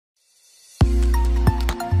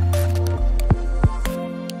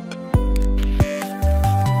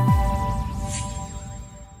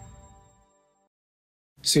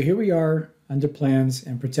So here we are under plans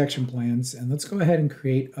and protection plans, and let's go ahead and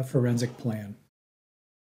create a forensic plan.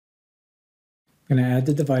 I'm going to add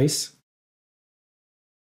the device.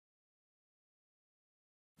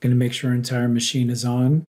 I'm going to make sure our entire machine is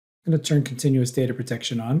on. I'm going to turn continuous data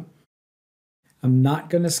protection on. I'm not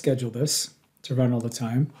going to schedule this to run all the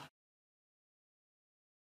time.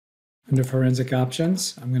 Under forensic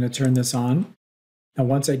options, I'm going to turn this on. Now,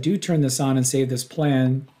 once I do turn this on and save this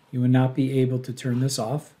plan, you will not be able to turn this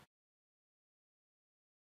off.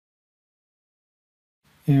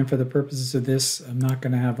 And for the purposes of this, I'm not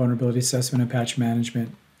going to have vulnerability assessment and patch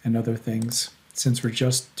management and other things since we're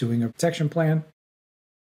just doing a protection plan.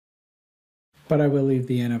 But I will leave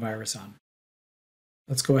the antivirus on.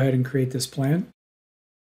 Let's go ahead and create this plan.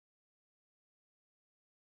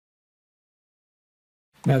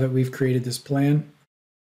 Now that we've created this plan,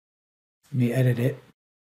 let me edit it.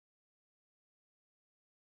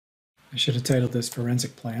 I should have titled this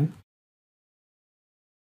Forensic Plan.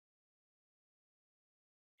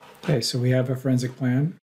 Okay, so we have a forensic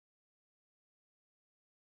plan.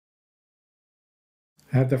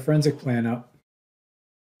 I have the forensic plan up,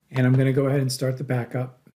 and I'm going to go ahead and start the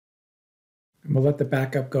backup. And we'll let the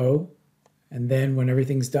backup go, and then when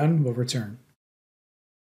everything's done, we'll return.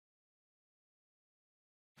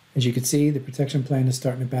 As you can see, the protection plan is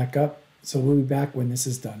starting to back up, so we'll be back when this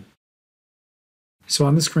is done. So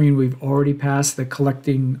on the screen, we've already passed the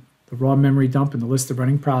collecting the raw memory dump and the list of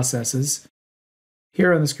running processes.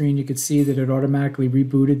 Here on the screen, you can see that it automatically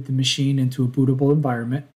rebooted the machine into a bootable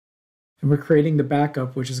environment. And we're creating the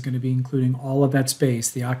backup, which is going to be including all of that space,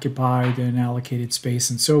 the occupied and allocated space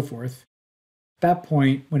and so forth. At that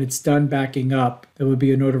point, when it's done backing up, there will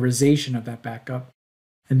be a notarization of that backup.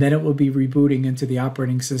 And then it will be rebooting into the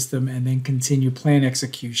operating system and then continue plan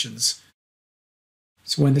executions.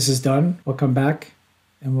 So when this is done, we'll come back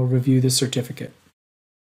and we'll review the certificate.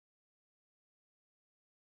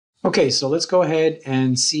 Okay, so let's go ahead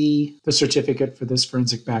and see the certificate for this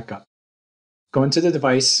forensic backup. Go into the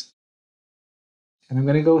device, and I'm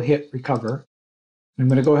going to go hit recover. I'm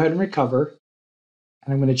going to go ahead and recover,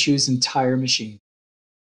 and I'm going to choose entire machine.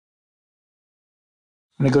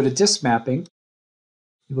 When I go to disk mapping,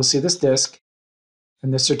 you will see this disk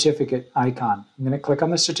and the certificate icon. I'm going to click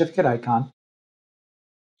on the certificate icon,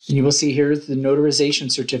 and you will see here's the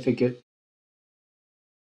notarization certificate.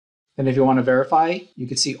 And if you want to verify, you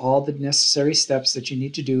can see all the necessary steps that you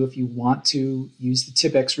need to do if you want to use the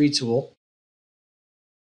TipX retool.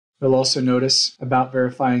 You'll also notice about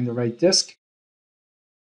verifying the right disk.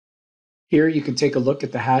 Here you can take a look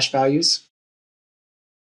at the hash values,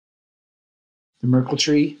 the Merkle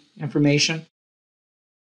tree information.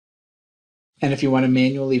 And if you want to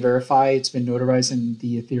manually verify it's been notarized in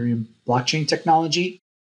the Ethereum blockchain technology,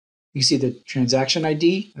 you see the transaction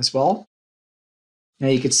ID as well. Now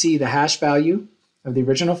you can see the hash value of the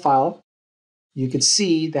original file. You can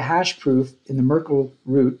see the hash proof in the Merkle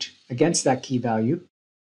root against that key value.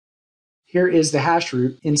 Here is the hash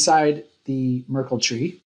root inside the Merkle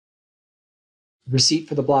tree, receipt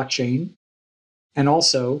for the blockchain, and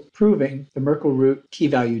also proving the Merkle root key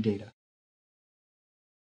value data,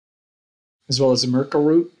 as well as the Merkle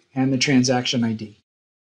root and the transaction ID.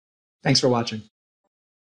 Thanks for watching.